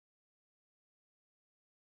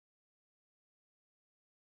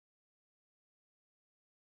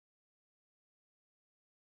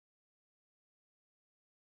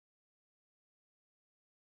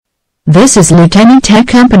This is Samuel-lttech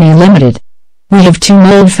Company Limited. We have 2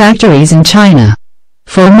 mold factories in China.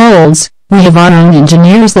 For molds, we have our own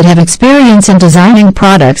engineers that have experience in designing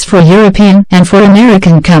products for European and for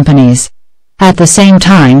American companies. At the same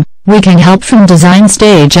time, we can help from design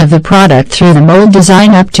stage of the product through the mold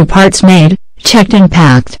design up to parts made, checked and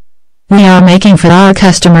packed. We are making for our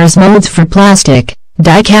customers molds for plastic,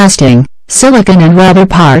 die casting, silicon and rubber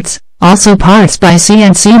parts, also parts by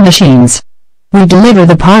CNC machines. We deliver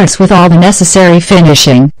the parts with all the necessary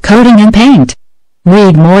finishing, coating and paint.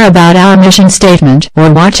 Read more about our mission statement or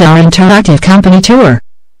watch our interactive company tour.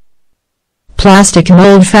 Plastic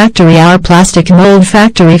Mold Factory. Our plastic mold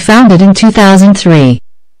factory founded in 2003.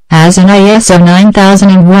 As an ISO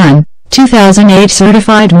 9001-2008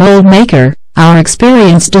 certified mold maker, our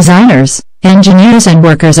experienced designers, engineers and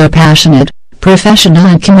workers are passionate, professional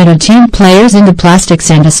and committed team players in the plastics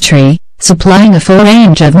industry, supplying a full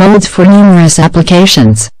range of molds for numerous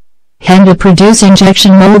applications. Henda produce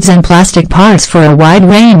injection molds and plastic parts for a wide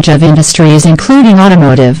range of industries including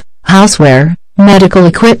automotive, houseware, medical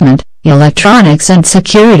equipment, electronics and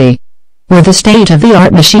security. With a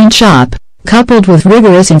state-of-the-art machine shop, coupled with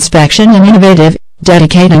rigorous inspection and innovative,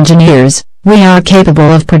 dedicated engineers, we are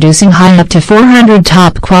capable of producing high up to 400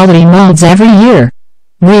 top-quality molds every year.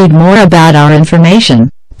 Read more about our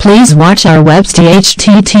information. Please watch our website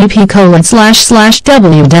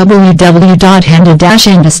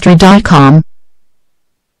http://www.henda-industry.com.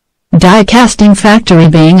 Die casting factory.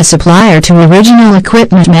 Being a supplier to original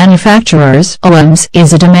equipment manufacturers (OEMs)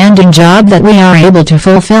 is a demanding job that we are able to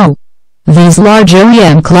fulfill. These large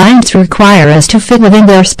OEM clients require us to fit within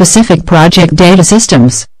their specific project data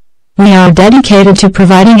systems. We are dedicated to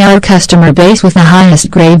providing our customer base with the highest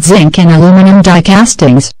grade zinc and aluminum die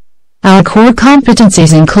castings. Our core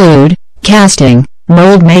competencies include casting,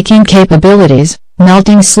 mold making capabilities,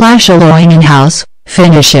 melting/alloying in-house,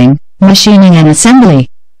 finishing, machining and assembly.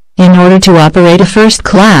 In order to operate a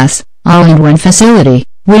first-class, all-in-one facility,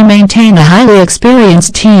 we maintain a highly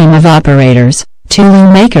experienced team of operators,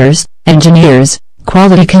 tooling makers, engineers,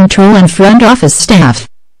 quality control and front office staff.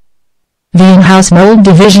 The in-house mold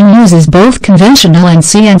division uses both conventional and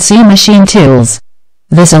CNC machine tools.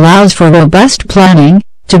 This allows for robust planning,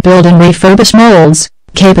 to build and refurbish molds,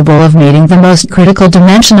 capable of meeting the most critical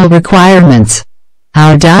dimensional requirements.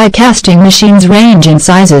 Our die casting machines range in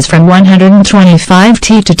sizes from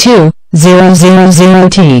 125T to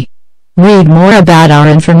 2000T. Read more about our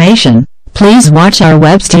information. Please watch our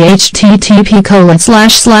website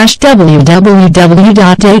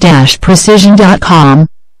http://www.at-precision.com.